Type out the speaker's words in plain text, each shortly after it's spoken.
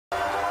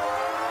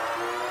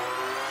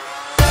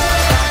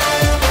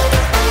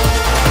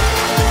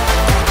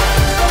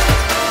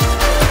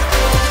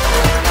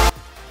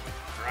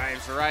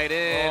right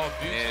in. Oh,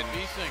 and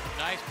Biesing,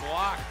 nice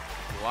block.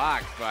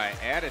 Blocked by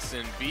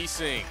Addison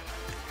Biesing.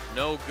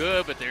 No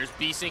good, but there's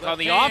Biesing on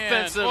the hand.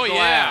 offensive Oh,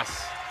 glass.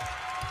 Yeah.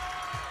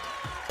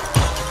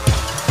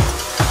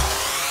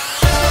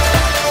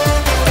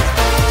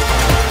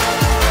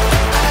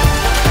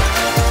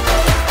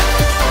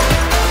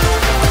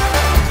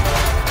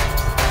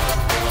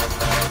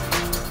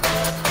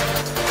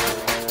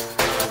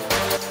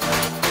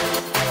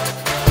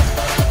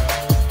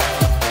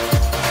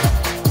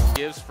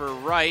 Gives for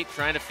Wright,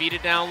 trying to feed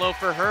it down low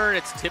for her, and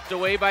it's tipped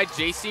away by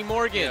J.C.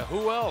 Morgan. Yeah,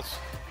 who else?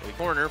 The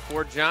corner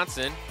for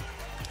Johnson.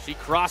 She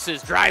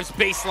crosses, drives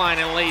baseline,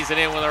 and lays it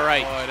in with a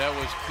right. Boy, that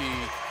was key.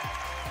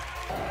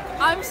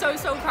 I'm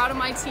so proud of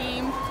my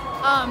team.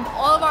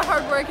 All of our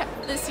hard work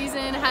this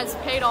season has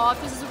paid off.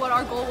 This is what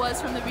our goal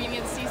was from the beginning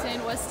of the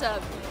season, was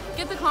to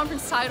get the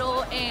conference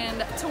title,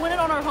 and to win it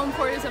on our home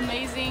court is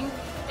amazing.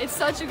 It's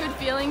such a good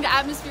feeling. The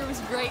atmosphere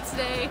was great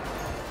today.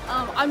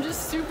 I'm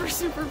just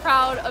super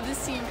proud of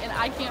this team, and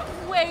I can't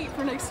wait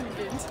for next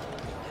weekend.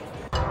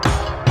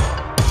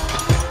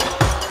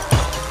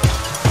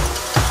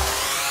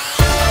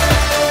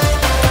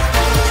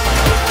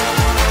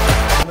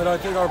 I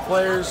think our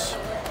players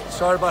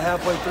started about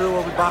halfway through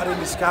where we bought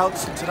into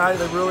scouts, and tonight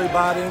they really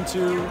bought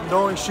into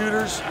knowing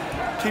shooters,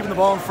 keeping the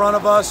ball in front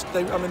of us.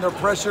 Their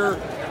pressure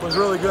was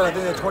really good. I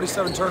think they had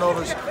 27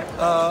 turnovers.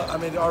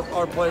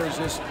 Our players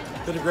just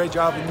did a great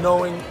job of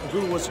knowing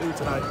who was who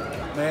tonight.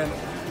 Man,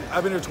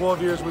 I've been here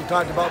 12 years. We've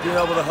talked about being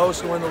able to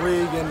host and win the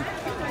league, and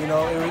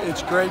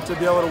it's great to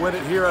be able to win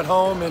it here at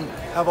home and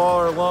have all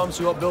our alums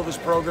who helped build this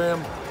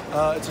program.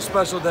 It's a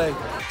special day.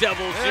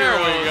 Double There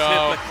zeros we hit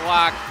go. the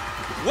clock.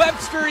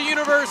 Webster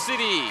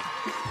University,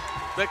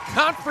 the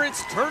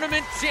conference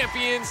tournament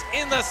champions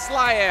in the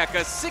SLIAC,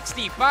 a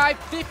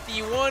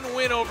 65-51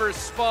 win over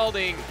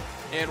Spalding,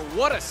 and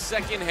what a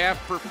second half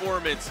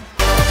performance.